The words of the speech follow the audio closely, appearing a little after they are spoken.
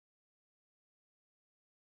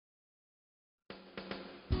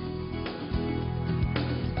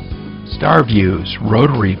Starview's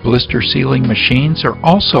rotary blister sealing machines are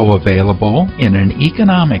also available in an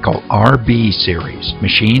economical RB series.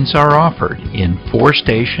 Machines are offered in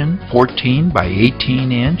 4-station 14 by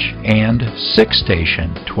 18 inch and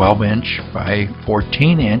 6-station 12 inch by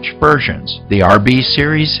 14 inch versions. The RB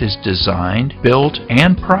series is designed, built,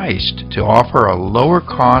 and priced to offer a lower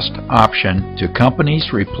cost option to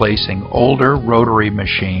companies replacing older rotary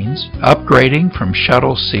machines, upgrading from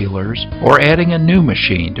shuttle sealers, or adding a new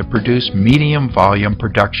machine to produce medium volume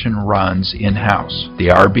production runs in-house. The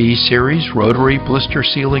RB series rotary blister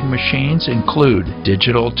sealing machines include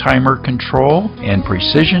digital timer control and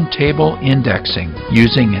precision table indexing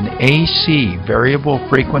using an AC variable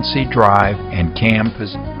frequency drive and cam